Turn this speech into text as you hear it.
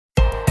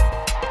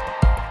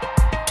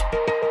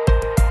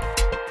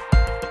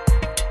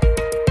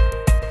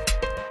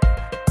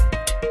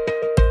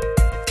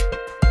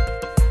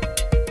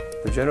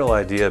The general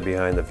idea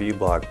behind the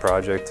V-block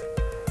project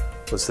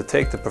was to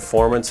take the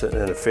performance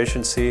and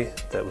efficiency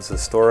that was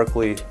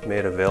historically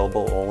made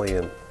available only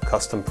in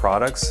custom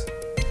products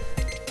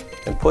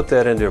and put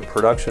that into a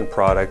production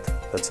product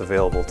that's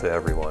available to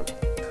everyone.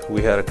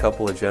 We had a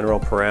couple of general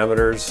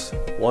parameters.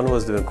 One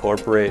was to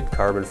incorporate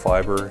carbon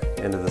fiber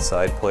into the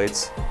side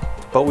plates,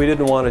 but we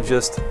didn't want to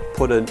just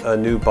put a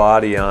new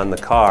body on the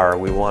car.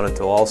 We wanted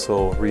to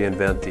also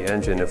reinvent the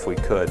engine if we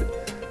could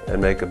and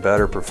make a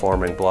better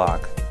performing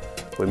block.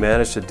 We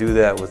managed to do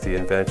that with the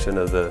invention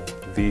of the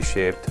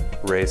V-shaped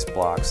race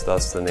blocks,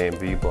 thus the name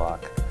V-block.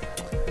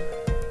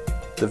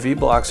 The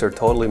V-blocks are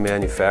totally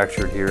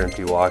manufactured here in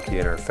Pewaukee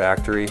in our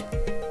factory.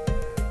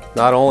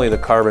 Not only the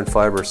carbon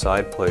fiber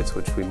side plates,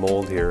 which we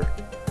mold here,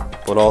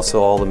 but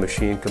also all the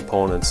machine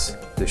components.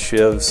 The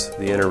sheaves,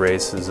 the inner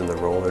races, and the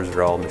rollers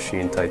are all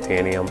machined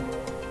titanium.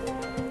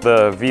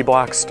 The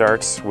V-block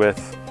starts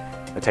with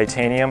a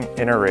titanium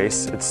inner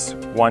race. It's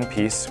one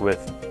piece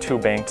with two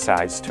banked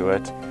sides to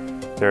it.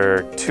 There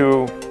are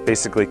two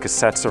basically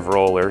cassettes of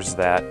rollers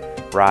that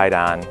ride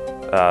on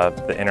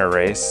the inner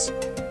race,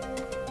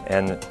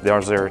 and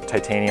those are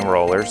titanium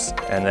rollers.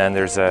 And then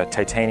there's a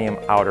titanium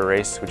outer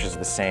race, which is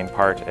the same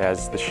part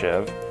as the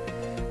sheave.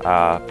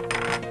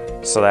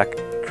 So that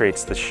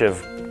creates the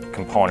sheave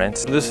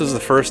component. This is the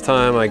first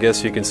time, I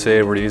guess you can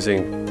say, we're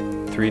using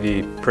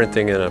 3D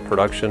printing in a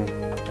production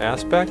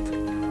aspect.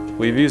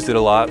 We've used it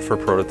a lot for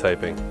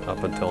prototyping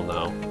up until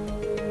now.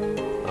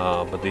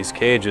 But these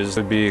cages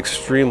would be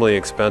extremely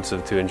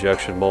expensive to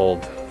injection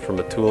mold from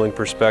a tooling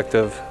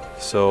perspective.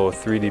 So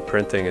 3D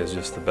printing is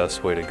just the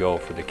best way to go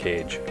for the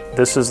cage.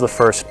 This is the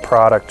first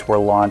product we're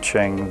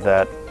launching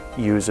that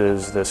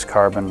uses this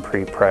carbon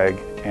pre-preg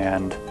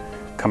and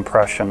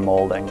compression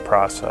molding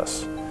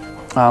process.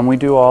 We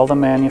do all the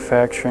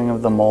manufacturing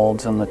of the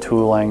molds and the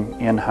tooling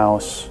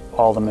in-house.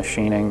 All the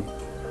machining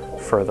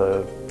for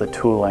the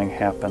tooling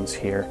happens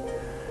here.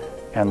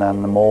 And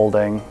then the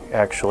molding,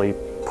 actually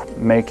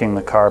making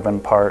the carbon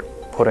part,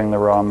 putting the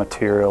raw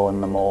material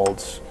in the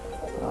molds,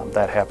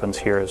 that happens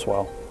here as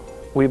well.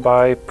 We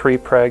buy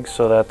pre-preg,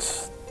 so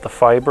that's the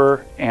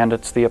fiber and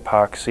it's the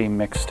epoxy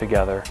mixed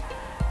together,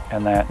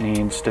 and that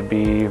needs to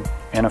be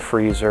in a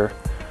freezer.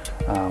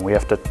 We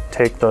have to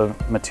take the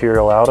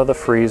material out of the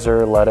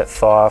freezer, let it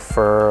thaw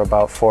for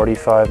about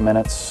 45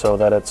 minutes so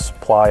that it's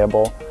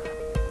pliable,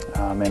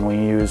 and we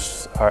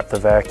use the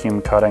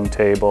vacuum cutting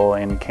table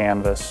in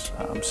canvas,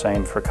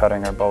 same for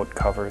cutting our boat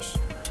covers,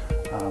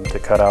 to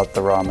cut out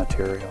the raw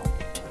material.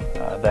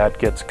 That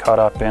gets cut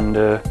up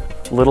into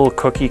little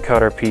cookie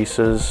cutter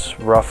pieces,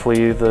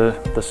 roughly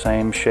the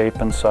same shape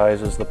and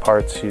size as the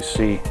parts you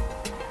see.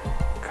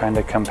 Kind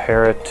of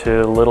compare it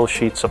to little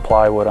sheets of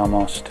plywood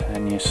almost,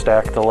 and you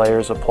stack the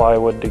layers of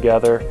plywood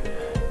together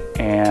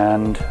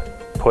and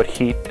put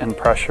heat and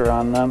pressure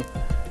on them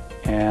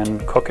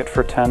and cook it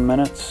for 10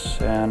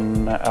 minutes,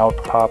 and out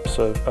pops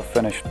a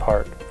finished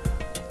part.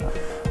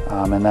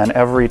 And then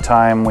every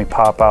time we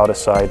pop out a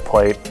side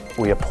plate,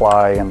 we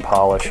apply and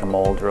polish a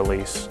mold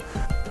release.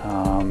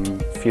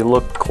 If you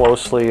look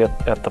closely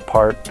at the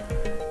part,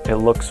 it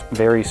looks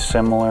very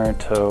similar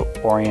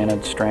to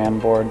oriented strand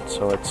board.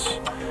 So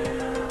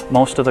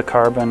most of the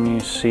carbon you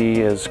see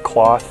is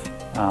cloth.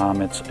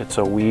 It's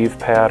a weave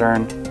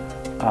pattern.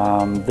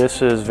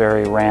 This is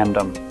very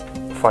random.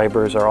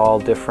 Fibers are all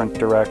different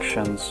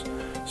directions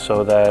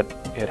so that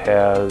it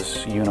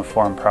has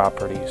uniform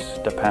properties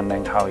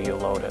depending how you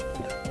load it.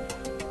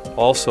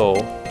 Also,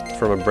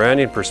 from a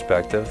branding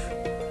perspective,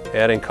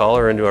 adding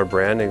color into our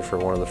branding for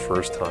one of the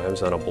first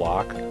times on a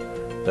block,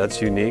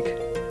 that's unique.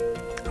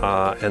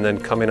 And then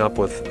coming up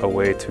with a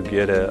way to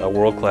get a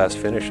world-class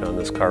finish on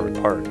this carbon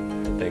part.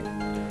 I think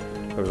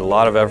there was a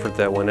lot of effort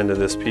that went into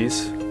this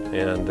piece,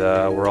 and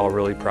we're all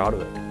really proud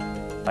of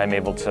it. I'm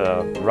able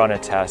to run a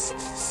test,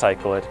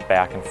 cycle it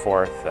back and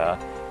forth,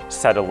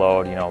 set a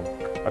load,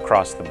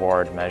 across the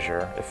board,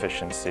 measure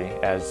efficiency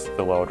as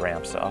the load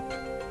ramps up.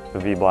 The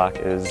V-block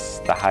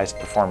is the highest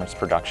performance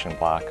production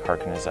block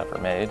Harken has ever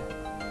made.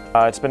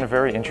 It's been a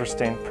very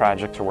interesting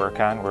project to work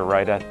on. We're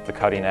right at the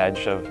cutting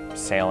edge of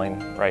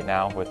sailing right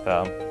now with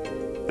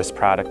this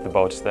product, the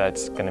boats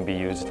that's going to be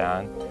used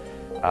on.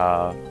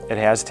 It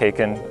has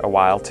taken a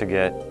while to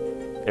get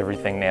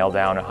everything nailed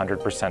down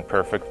 100%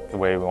 perfect the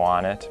way we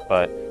want it,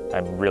 but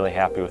I'm really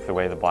happy with the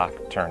way the block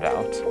turned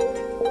out.